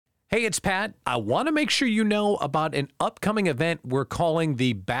Hey, it's Pat. I want to make sure you know about an upcoming event we're calling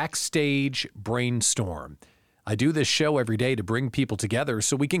the Backstage Brainstorm. I do this show every day to bring people together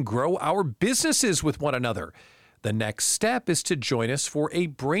so we can grow our businesses with one another. The next step is to join us for a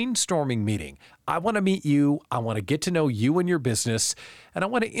brainstorming meeting. I want to meet you. I want to get to know you and your business. And I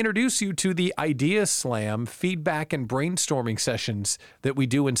want to introduce you to the Idea Slam feedback and brainstorming sessions that we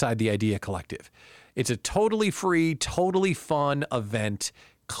do inside the Idea Collective. It's a totally free, totally fun event.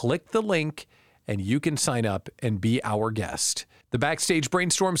 Click the link and you can sign up and be our guest. The Backstage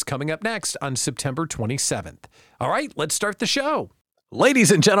Brainstorm's coming up next on September 27th. All right, let's start the show. Ladies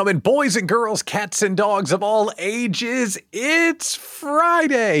and gentlemen, boys and girls, cats and dogs of all ages, it's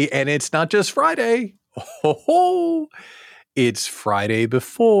Friday. And it's not just Friday. It's Friday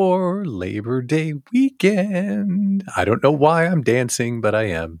before Labor Day weekend. I don't know why I'm dancing, but I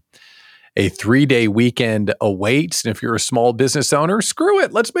am. A 3-day weekend awaits. And if you're a small business owner, screw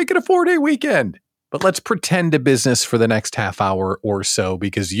it. Let's make it a 4-day weekend. But let's pretend a business for the next half hour or so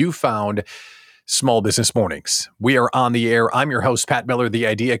because you found Small Business Mornings. We are on the air. I'm your host, Pat Miller, the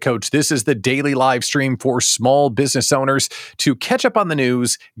Idea Coach. This is the daily live stream for small business owners to catch up on the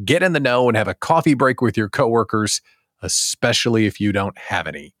news, get in the know, and have a coffee break with your coworkers, especially if you don't have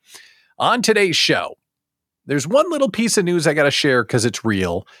any. On today's show, there's one little piece of news I got to share because it's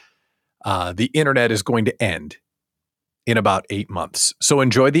real. The internet is going to end in about 8 months. So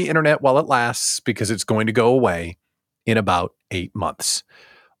enjoy the internet while it lasts because it's going to go away in about 8 months.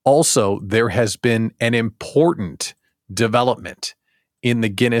 Also, there has been an important development in the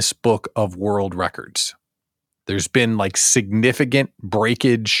Guinness Book of World Records. There's been like significant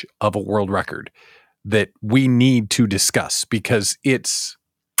breakage of a world record that we need to discuss because it's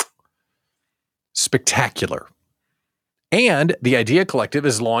spectacular. And the Idea Collective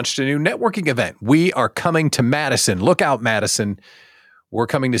has launched a new networking event. We are coming to Madison. Look out, Madison. We're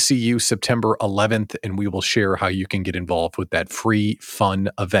coming to see you September 11th, and we will share how you can get involved with that free, fun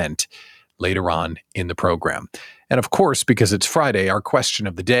event later on in the program. And of course, because it's Friday, our question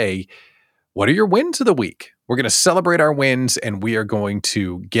of the day, what are your wins of the week? We're going to celebrate our wins, and we are going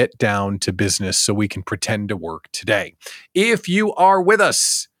to get down to business so we can pretend to work today. If you are with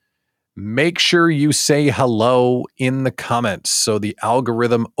us, make sure you say hello in the comments so the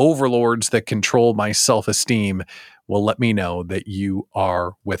algorithm overlords that control my self-esteem will let me know that you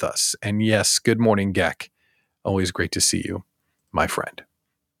are with us. And yes, good morning, Geck. Always great to see you, my friend.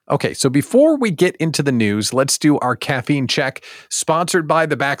 Okay, so before we get into the news, let's do our caffeine check, sponsored by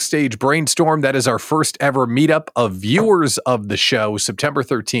the Backstage Brainstorm. That is our first ever meetup of viewers of the show, September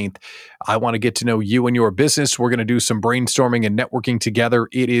 13th. I want to get to know you and your business. We're going to do some brainstorming and networking together.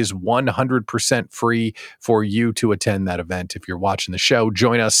 It is 100% free for you to attend that event. If you're watching the show,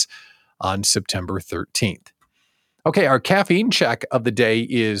 join us on September 13th. Okay, our caffeine check of the day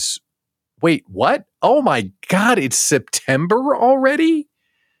is, wait, what? Oh my God, it's September already?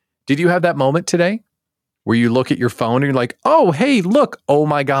 Did you have that moment today where you look at your phone and you're like, oh, hey, look, oh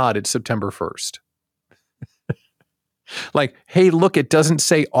my God, it's September 1st. Like, hey, look, it doesn't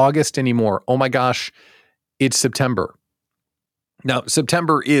say August anymore. Oh my gosh, it's September. Now,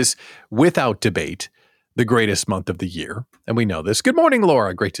 September is without debate the greatest month of the year. And we know this. Good morning,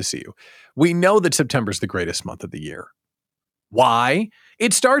 Laura. Great to see you. We know that September is the greatest month of the year. Why?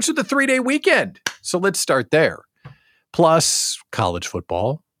 It starts with a 3-day weekend. So let's start there. Plus college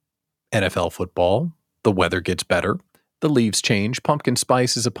football, NFL football, the weather gets better, the leaves change, pumpkin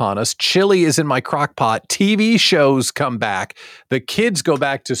spice is upon us, chili is in my crock pot, TV shows come back, the kids go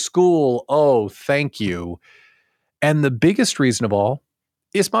back to school, oh, thank you. And the biggest reason of all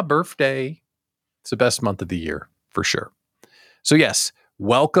is my birthday. It's the best month of the year, for sure. So yes,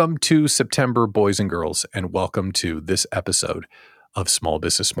 welcome to September, boys and girls, and welcome to this episode of Small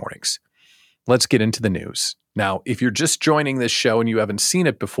Business Mornings. Let's get into the news. Now, if you're just joining this show and you haven't seen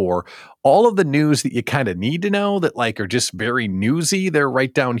it before, all of the news that you kind of need to know that like are just very newsy, they're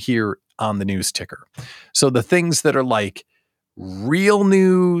right down here on the news ticker. So the things that are like real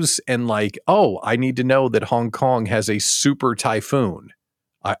news and like, oh, I need to know that Hong Kong has a super typhoon.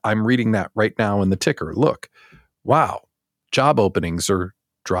 I'm reading that right now in the ticker. Look, wow, job openings are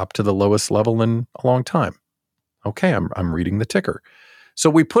dropped to the lowest level in a long time. Okay, I'm reading the ticker. So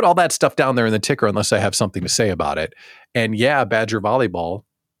we put all that stuff down there in the ticker unless I have something to say about it. And yeah, Badger volleyball.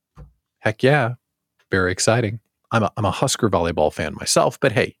 Heck yeah. Very exciting. I'm a Husker volleyball fan myself,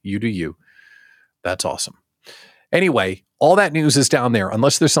 but hey, you do you. That's awesome. Anyway, all that news is down there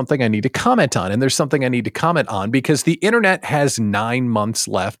unless there's something I need to comment on. And there's something I need to comment on because the internet has 9 months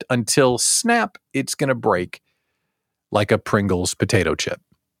left until snap, it's going to break like a Pringles potato chip.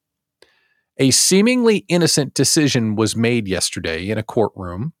 A seemingly innocent decision was made yesterday in a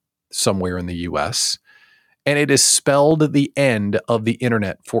courtroom somewhere in the US, and it has spelled the end of the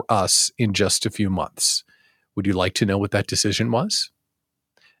internet for us in just a few months. Would you like to know what that decision was?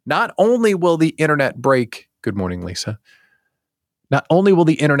 Not only will the internet break, good morning, Lisa. Not only will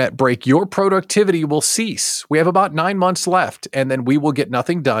the internet break, your productivity will cease. We have about 9 months left, and then we will get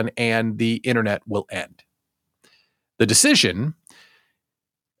nothing done, and the internet will end. The decision,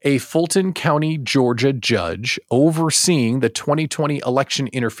 a Fulton County, Georgia judge overseeing the 2020 election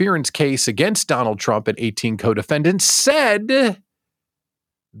interference case against Donald Trump and 18 co-defendants, said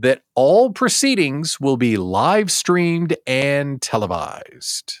that all proceedings will be live streamed and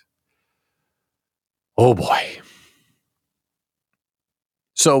televised. Oh boy.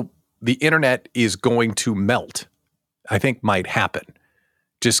 So the internet is going to melt. I think might happen.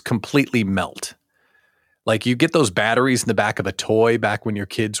 Just completely melt. Like you get those batteries in the back of a toy back when your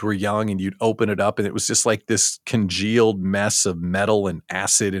kids were young and you'd open it up and it was just like this congealed mess of metal and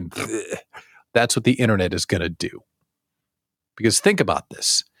acid and bleh. That's what the internet is going to do. Because think about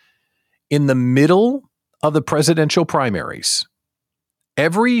this. In the middle of the presidential primaries,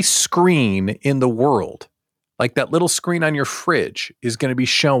 every screen in the world, like that little screen on your fridge, is going to be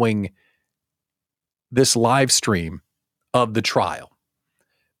showing this live stream of the trial.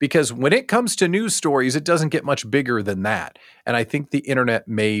 Because when it comes to news stories, it doesn't get much bigger than that. And I think the internet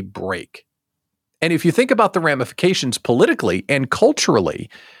may break. And if you think about the ramifications politically and culturally,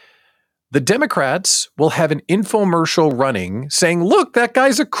 the Democrats will have an infomercial running saying, look, that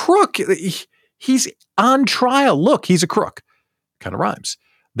guy's a crook. He's on trial. Look, he's a crook. Kind of rhymes.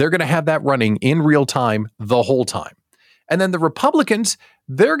 They're going to have that running in real time the whole time. And then the Republicans,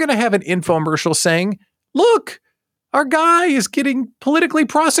 they're going to have an infomercial saying, look, our guy is getting politically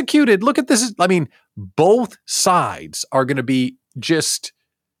prosecuted. Look at this. I mean, both sides are going to be just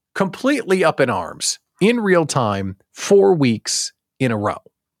completely up in arms in real time, 4 weeks in a row.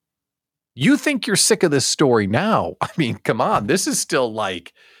 You think you're sick of this story now? I mean, come on. This is still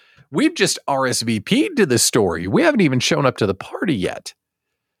like, we've just RSVP'd to this story. We haven't even shown up to the party yet.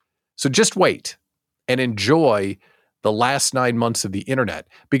 So just wait and enjoy the last 9 months of the internet,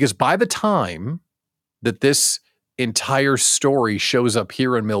 because by the time that this entire story shows up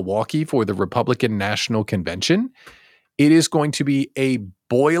here in Milwaukee for the Republican National Convention, it is going to be a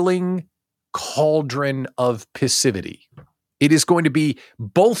boiling cauldron of passivity. It is going to be,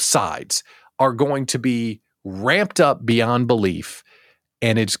 both sides are going to be ramped up beyond belief,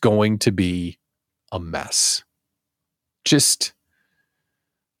 and it's going to be a mess. Just,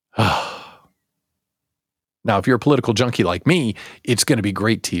 now, if you're a political junkie like me, it's going to be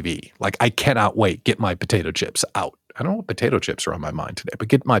great TV. Like, I cannot wait. Get my potato chips out. I don't know what potato chips are on my mind today, but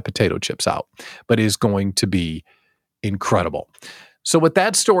get my potato chips out. But it is going to be incredible. So with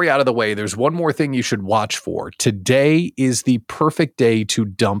that story out of the way, there's one more thing you should watch for. Today is the perfect day to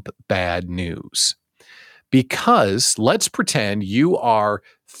dump bad news. Because let's pretend you are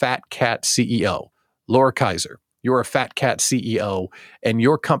Fat Cat CEO, Laura Kaiser. You're a Fat Cat CEO, and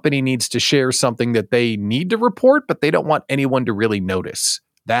your company needs to share something that they need to report, but they don't want anyone to really notice.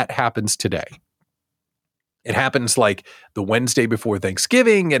 That happens today. It happens like the Wednesday before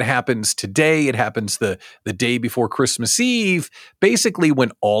Thanksgiving. It happens today. It happens the day before Christmas Eve. Basically,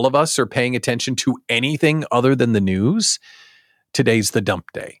 when all of us are paying attention to anything other than the news, today's the dump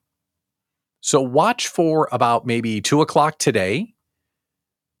day. So watch for about maybe 2 o'clock today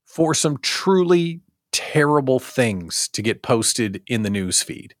for some truly terrible things to get posted in the news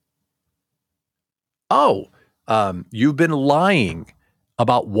feed. Oh, you've been lying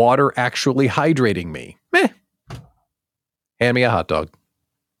about water actually hydrating me. Meh. Hand me a hot dog.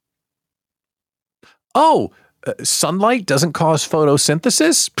 Oh, sunlight doesn't cause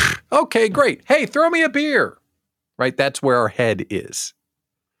photosynthesis? Okay, great. Hey, throw me a beer. Right? That's where our head is.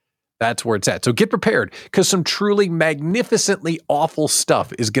 That's where it's at. So get prepared, because some truly magnificently awful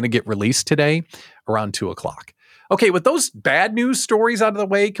stuff is going to get released today around 2 o'clock. Okay, with those bad news stories out of the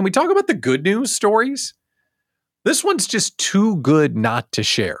way, can we talk about the good news stories? This one's just too good not to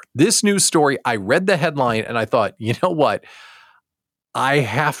share. This news story, I read the headline and I thought, you know what? I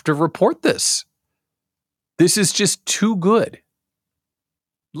have to report this. This is just too good.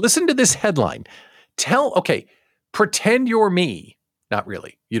 Listen to this headline. Pretend you're me. Not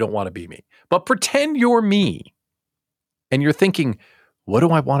really. You don't want to be me. But pretend you're me. And you're thinking, what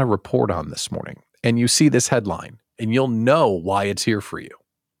do I want to report on this morning? And you see this headline, and you'll know why it's here for you.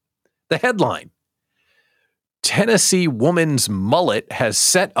 The headline: Tennessee woman's mullet has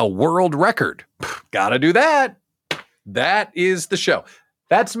set a world record. Gotta do that. That is the show.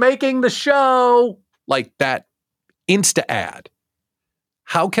 That's making the show. Like that Insta ad.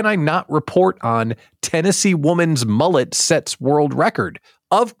 How can I not report on Tennessee woman's mullet sets world record?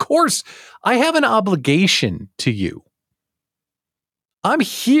 Of course, I have an obligation to you. I'm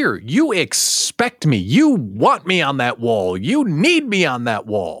here. You expect me. You want me on that wall. You need me on that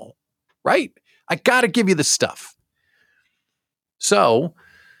wall, right? I got to give you the stuff. So,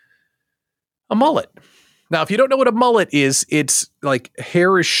 a mullet. Now, if you don't know what a mullet is, it's like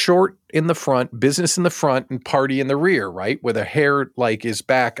hair is short in the front, business in the front, and party in the rear, right? Where the hair like is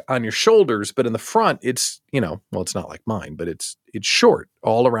back on your shoulders, but in the front, it's, well, it's not like mine, but it's short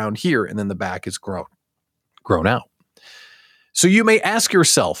all around here, and then the back is grown out. So you may ask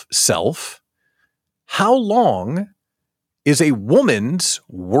yourself, how long is a woman's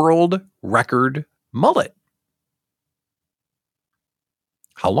world record mullet?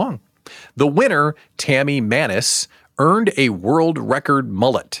 How long? The winner, Tammy Manis, earned a world record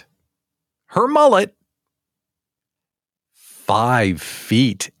mullet. Her mullet, 5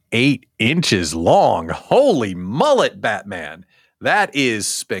 feet, 8 inches long. Holy mullet, Batman. That is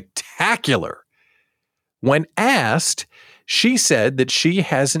spectacular. When asked, she said that she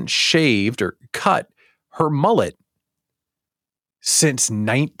hasn't shaved or cut her mullet since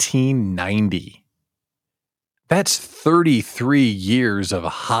 1990. That's 33 years of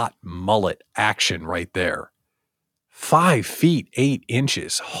hot mullet action right there. 5 feet, 8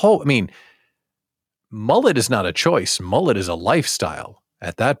 inches. Mullet is not a choice. Mullet is a lifestyle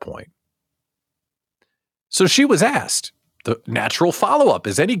at that point. So she was asked, the natural follow-up,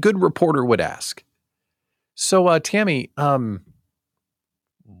 as any good reporter would ask. So, Tammy,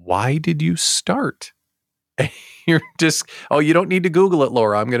 why did you start? You don't need to Google it,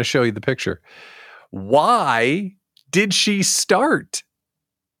 Laura. I'm going to show you the picture. Why did she start?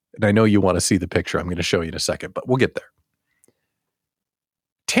 And I know you want to see the picture. I'm going to show you in a second, but we'll get there.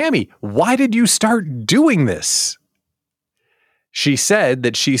 Tammy, why did you start doing this? She said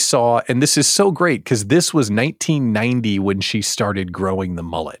that she saw, and this is so great because this was 1990 when she started growing the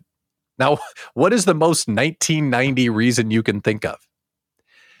mullet. Now, what is the most 1990 reason you can think of?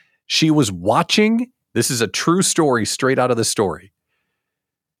 She was watching, this is a true story straight out of the story.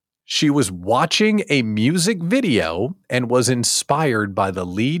 She was watching a music video and was inspired by the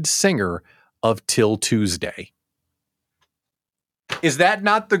lead singer of Till Tuesday. Is that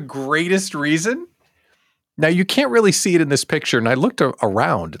not the greatest reason? Now, you can't really see it in this picture, and I looked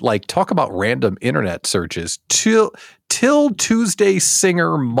around, like, talk about random internet searches. Till Tuesday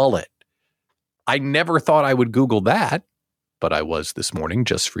singer mullet. I never thought I would Google that, but I was this morning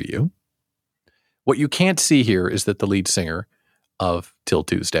just for you. What you can't see here is that the lead singer of Till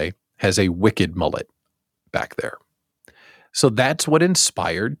Tuesday has a wicked mullet back there. So that's what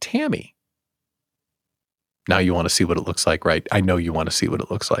inspired Tammy. Now you want to see what it looks like, right? I know you want to see what it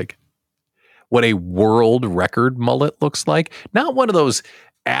looks like. What a world record mullet looks like. Not one of those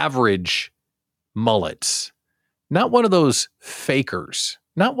average mullets. Not one of those fakers.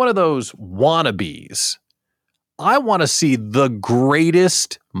 Not one of those wannabes. I want to see the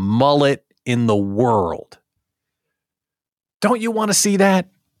greatest mullet in the world. Don't you want to see that?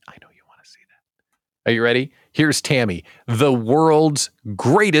 I know you want to see that. Are you ready? Here's Tammy, the world's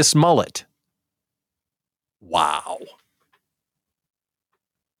greatest mullet. Wow.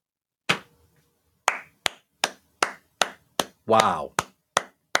 Wow.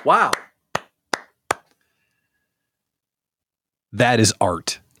 Wow. That is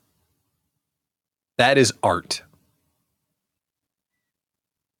art. That is art.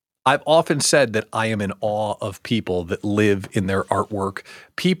 I've often said that I am in awe of people that live in their artwork,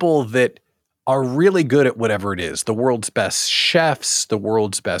 people that are really good at whatever it is. The world's best chefs, the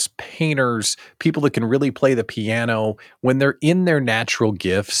world's best painters, people that can really play the piano when they're in their natural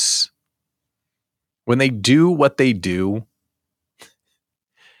gifts, when they do what they do.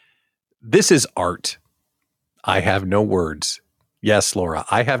 This is art. I have no words. Yes, Laura,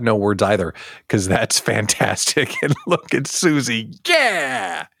 I have no words either because that's fantastic. And look at Susie.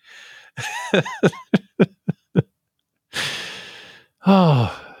 Yeah.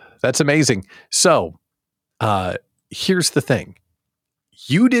 Oh, that's amazing. So, here's the thing.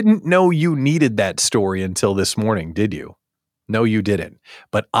 You didn't know you needed that story until this morning, did you? No, you didn't.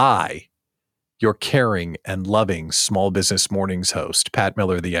 But I, your caring and loving Small Business Mornings host, Pat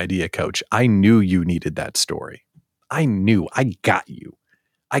Miller, the Idea Coach, I knew you needed that story. I knew. I got you.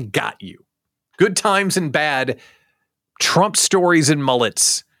 I got you. Good times and bad, Trump stories and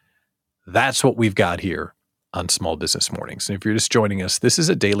mullets. That's what we've got here on Small Business Mornings. And if you're just joining us, this is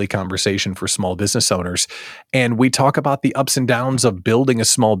a daily conversation for small business owners. And we talk about the ups and downs of building a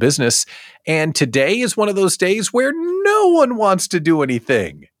small business. And today is one of those days where no one wants to do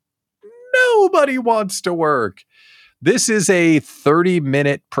anything. Nobody wants to work. This is a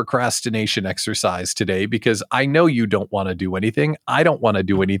 30-minute procrastination exercise today because I know you don't want to do anything. I don't want to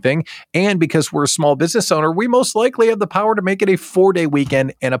do anything. And because we're a small business owner, we most likely have the power to make it a 4-day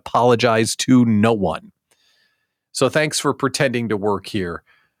weekend and apologize to no one. So thanks for pretending to work here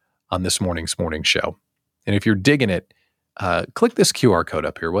on this morning's morning show. And if you're digging it, click this QR code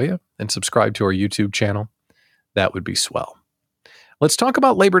up here, will you? And subscribe to our YouTube channel. That would be swell. Let's talk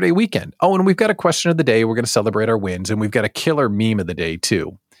about Labor Day weekend. Oh, and we've got a question of the day. We're going to celebrate our wins, and we've got a killer meme of the day,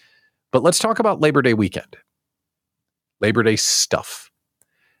 too. But let's talk about Labor Day weekend. Labor Day stuff.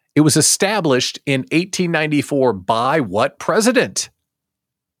 It was established in 1894 by what president?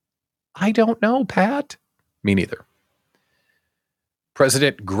 I don't know, Pat. Me neither.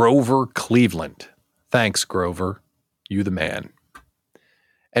 President Grover Cleveland. Thanks, Grover. You the man.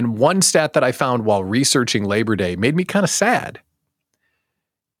 And one stat that I found while researching Labor Day made me kind of sad.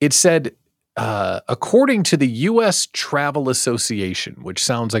 It said, according to the U.S. Travel Association, which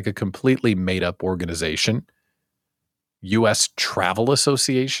sounds like a completely made-up organization, U.S. Travel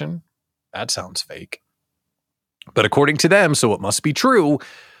Association? That sounds fake. But according to them, so it must be true,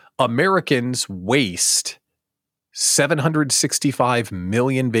 Americans waste 765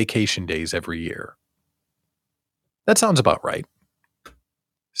 million vacation days every year. That sounds about right.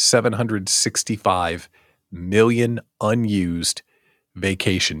 765 million unused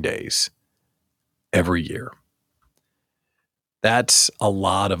vacation days every year. That's a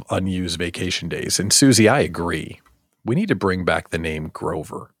lot of unused vacation days. And Susie, I agree. We need to bring back the name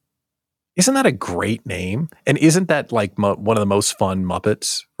Grover. Isn't that a great name? And isn't that like one of the most fun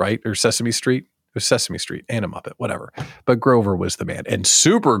Muppets, right? Or Sesame Street? It was Sesame Street and a Muppet, whatever. But Grover was the man. And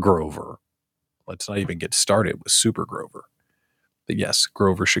Super Grover. Let's not even get started with Super Grover. But yes,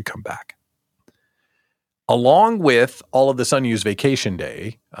 Grover should come back. Along with all of this unused vacation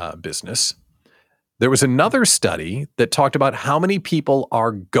day business, there was another study that talked about how many people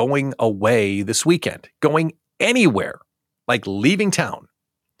are going away this weekend, going anywhere, like leaving town.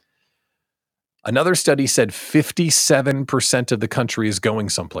 Another study said 57% of the country is going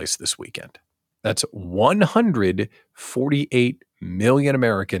someplace this weekend. That's 148 million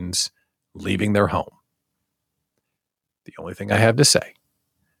Americans leaving their home. The only thing I have to say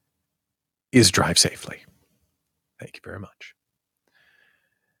is drive safely. Thank you very much.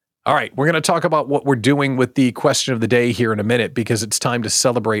 All right, we're going to talk about what we're doing with the question of the day here in a minute because it's time to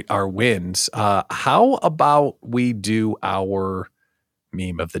celebrate our wins. How about we do our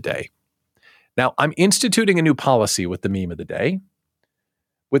meme of the day? Now, I'm instituting a new policy with the meme of the day.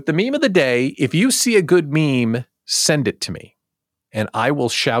 With the meme of the day, if you see a good meme, send it to me. And I will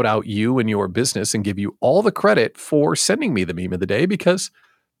shout out you and your business and give you all the credit for sending me the meme of the day because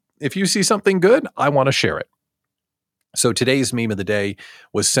if you see something good, I want to share it. So today's meme of the day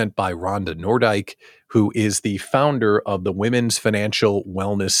was sent by Rhonda Nordyke, who is the founder of the Women's Financial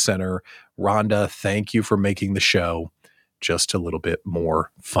Wellness Center. Rhonda, thank you for making the show just a little bit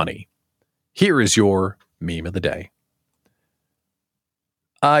more funny. Here is your meme of the day.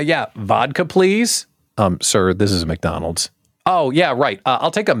 Yeah, vodka, please. Sir, this is McDonald's. Oh, yeah, right.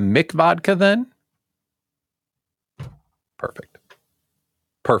 I'll take a Mick vodka then. Perfect.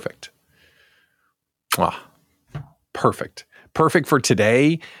 Ah. Perfect. Perfect for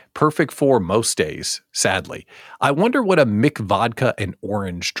today. Perfect for most days, sadly. I wonder what a Mick vodka and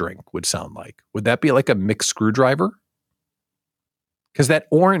orange drink would sound like. Would that be like a Mick screwdriver? Because that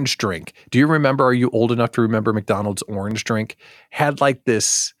orange drink, do you remember, are you old enough to remember McDonald's orange drink? Had like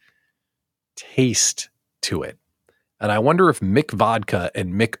this taste to it. And I wonder if Mick vodka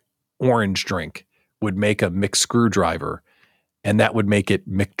and Mick orange drink would make a Mick screwdriver and that would make it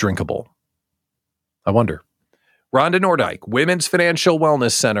Mick drinkable. I wonder. Rhonda Nordyke, Women's Financial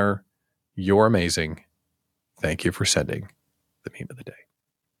Wellness Center. You're amazing. Thank you for sending the meme of the day.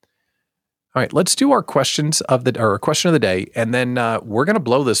 All right, let's do our question of the day, and then we're going to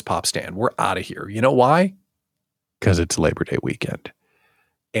blow this pop stand. We're out of here. You know why? Because it's Labor Day weekend.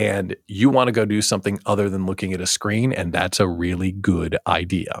 And you want to go do something other than looking at a screen, and that's a really good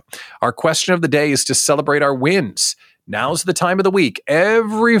idea. Our question of the day is to celebrate our wins. Now's the time of the week.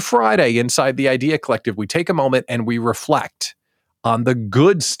 Every Friday inside the Idea Collective, we take a moment and we reflect on the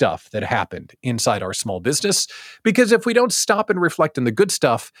good stuff that happened inside our small business. Because if we don't stop and reflect on the good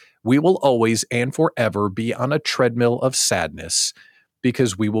stuff, we will always and forever be on a treadmill of sadness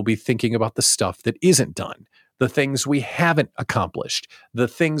because we will be thinking about the stuff that isn't done, the things we haven't accomplished, the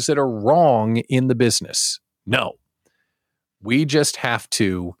things that are wrong in the business. No, we just have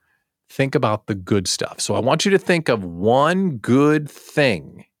to think about the good stuff. So I want you to think of one good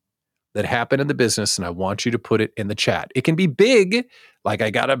thing that happened in the business, and I want you to put it in the chat. It can be big, like I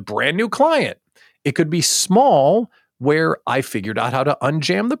got a brand new client. It could be small, where I figured out how to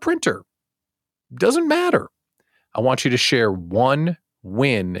unjam the printer. Doesn't matter. I want you to share one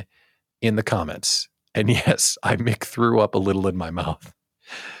win in the comments. And yes, I Mick threw up a little in my mouth.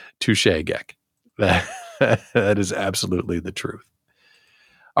 Touche, Geck. That is absolutely the truth.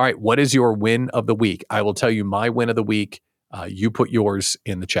 All right, what is your win of the week? I will tell you my win of the week. You put yours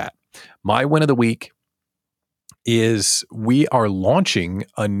in the chat. My win of the week is we are launching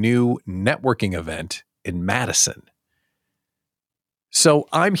a new networking event in Madison. So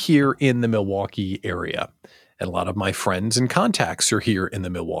I'm here in the Milwaukee area, and a lot of my friends and contacts are here in the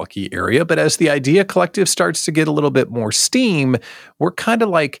Milwaukee area. But as the Idea Collective starts to get a little bit more steam, we're kind of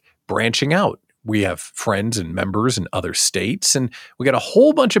like branching out. We have friends and members in other states, and we got a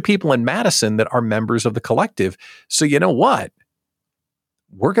whole bunch of people in Madison that are members of the collective. So you know what?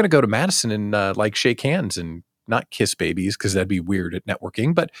 We're going to go to Madison and like shake hands and not kiss babies, because that'd be weird at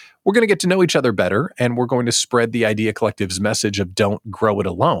networking, but we're going to get to know each other better, and we're going to spread the Idea Collective's message of don't grow it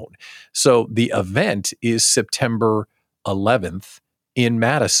alone. So the event is September 11th in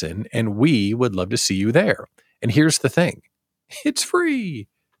Madison, and we would love to see you there. And here's the thing. It's free.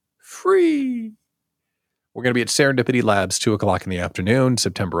 Free. We're going to be at Serendipity Labs, 2:00 in the afternoon,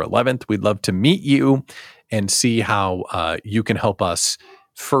 September 11th. We'd love to meet you and see how you can help us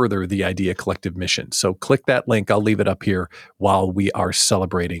further the Idea Collective mission. So click that link. I'll leave it up here while we are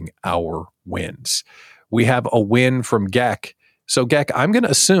celebrating our wins. We have a win from Geck. So Geck, I'm going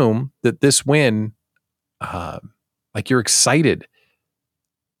to assume that this win, like you're excited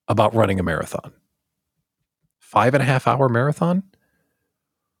about running a marathon. 5.5 hour marathon?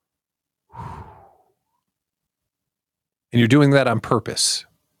 And you're doing that on purpose,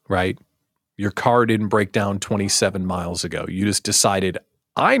 right? Your car didn't break down 27 miles ago. You just decided,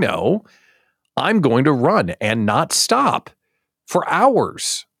 I know, I'm going to run and not stop for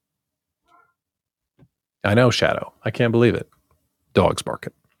hours. I know, Shadow. I can't believe it. Dog's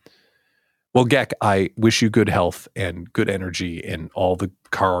barking. Well, Geck, I wish you good health and good energy and all the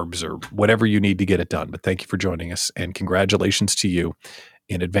carbs or whatever you need to get it done. But thank you for joining us, and congratulations to you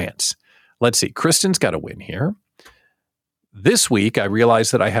in advance. Let's see. Kristen's got a win here. This week, I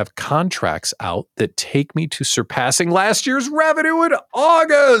realized that I have contracts out that take me to surpassing last year's revenue in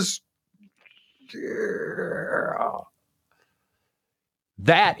August. Yeah.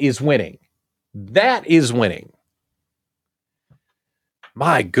 That is winning. That is winning.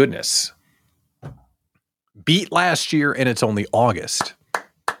 My goodness. Beat last year, and it's only August.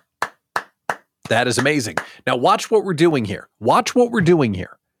 That is amazing. Now, watch what we're doing here. Watch what we're doing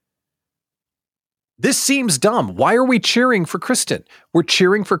here. This seems dumb. Why are we cheering for Kristen? We're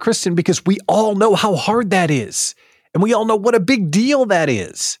cheering for Kristen because we all know how hard that is. And we all know what a big deal that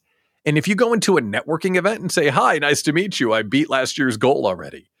is. And if you go into a networking event and say, hi, nice to meet you, I beat last year's goal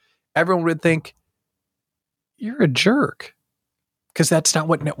already, everyone would think, you're a jerk. Because that's not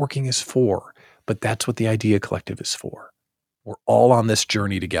what networking is for. But that's what the Idea Collective is for. We're all on this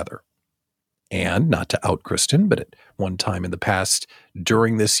journey together. And not to out Kristen, but at one time in the past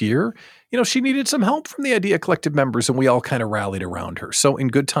during this year, she needed some help from the Idea Collective members, and we all kind of rallied around her. So in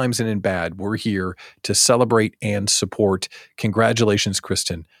good times and in bad, we're here to celebrate and support. Congratulations,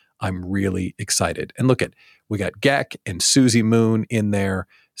 Kristen. I'm really excited. And look we got Geck and Susie Moon in there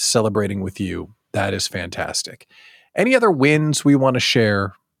celebrating with you. That is fantastic. Any other wins we want to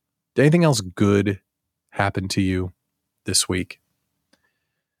share? Did anything else good happen to you this week?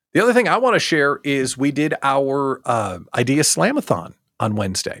 The other thing I want to share is we did our Idea Slamathon on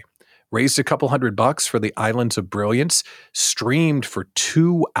Wednesday. Raised a couple $100 for the Islands of Brilliance, streamed for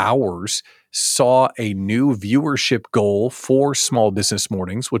 2 hours, saw a new viewership goal for Small Business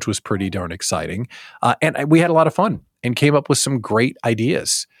Mornings, which was pretty darn exciting. And we had a lot of fun and came up with some great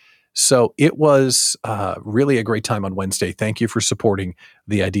ideas. So it was really a great time on Wednesday. Thank you for supporting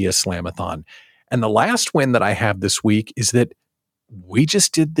the Idea Slamathon. And the last win that I have this week is that we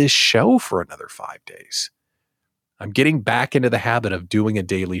just did this show for another 5 days. I'm getting back into the habit of doing a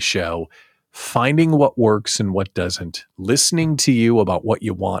daily show, finding what works and what doesn't, listening to you about what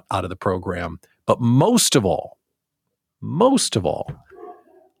you want out of the program. But most of all,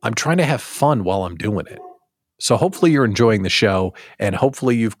 I'm trying to have fun while I'm doing it. So hopefully you're enjoying the show, and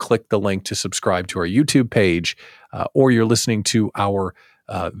hopefully you've clicked the link to subscribe to our YouTube page, or you're listening to our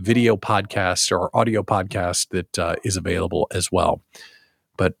video podcast or audio podcast that is available as well.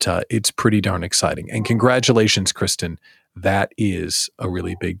 But it's pretty darn exciting. And congratulations, Kristen. That is a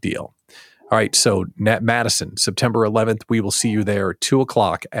really big deal. All right, so Madison, September 11th, we will see you there,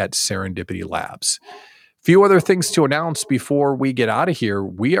 2:00 at Serendipity Labs. Few other things to announce before we get out of here.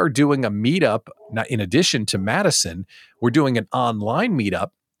 We are doing a meetup. In addition to Madison, we're doing an online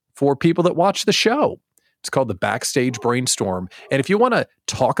meetup for people that watch the show. It's called the Backstage Brainstorm. And if you want to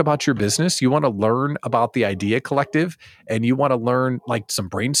talk about your business, you want to learn about the Idea Collective, and you want to learn like some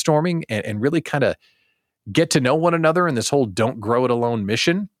brainstorming and really kind of get to know one another in this whole don't grow it alone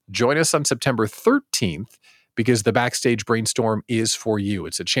mission, join us on September 13th because the Backstage Brainstorm is for you.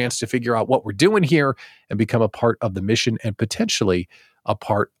 It's a chance to figure out what we're doing here and become a part of the mission and potentially a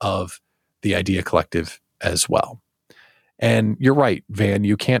part of the Idea Collective as well. And you're right, Van,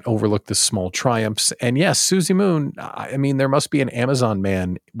 you can't overlook the small triumphs. And yes, Susie Moon, I mean, there must be an Amazon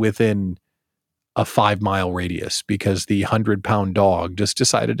man within a 5-mile radius because the 100-pound dog just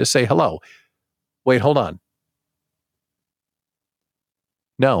decided to say hello. Wait, hold on.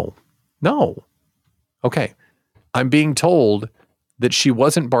 No. Okay. I'm being told that she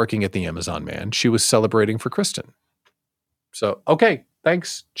wasn't barking at the Amazon man. She was celebrating for Kristen. So, okay.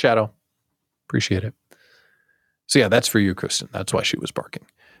 Thanks, Shadow. Appreciate it. So yeah, that's for you, Kristen. That's why she was barking.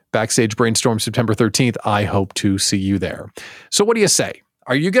 Backstage Brainstorm, September 13th. I hope to see you there. So what do you say?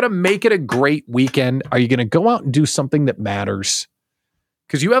 Are you going to make it a great weekend? Are you going to go out and do something that matters?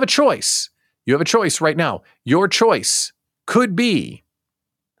 Because you have a choice. You have a choice right now. Your choice could be,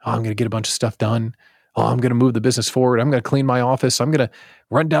 oh, I'm going to get a bunch of stuff done. Oh, I'm going to move the business forward. I'm going to clean my office. I'm going to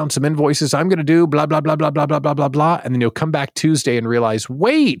run down some invoices. I'm going to do blah, blah, blah, blah, blah, blah, blah, blah, blah. And then you'll come back Tuesday and realize,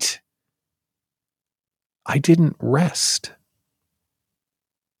 wait, I didn't rest.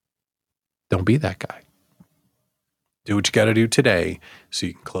 Don't be that guy. Do what you got to do today so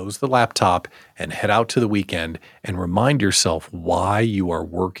you can close the laptop and head out to the weekend and remind yourself why you are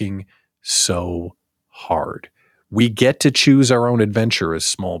working so hard. We get to choose our own adventure as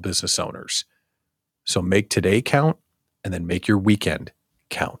small business owners. So make today count and then make your weekend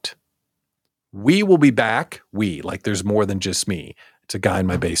count. We will be back. Like there's more than just me. It's a guy in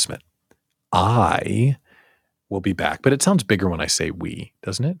my basement. I will be back, but it sounds bigger when I say we,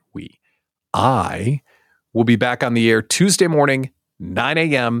 doesn't it? I will be back on the air Tuesday morning, 9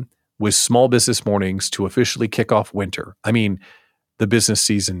 a.m. with Small Business Mornings to officially kick off winter. I mean, the business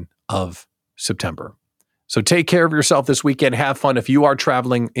season of September. So take care of yourself this weekend. Have fun. If you are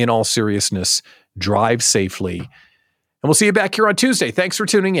traveling, in all seriousness, drive safely. And we'll see you back here on Tuesday. Thanks for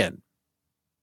tuning in.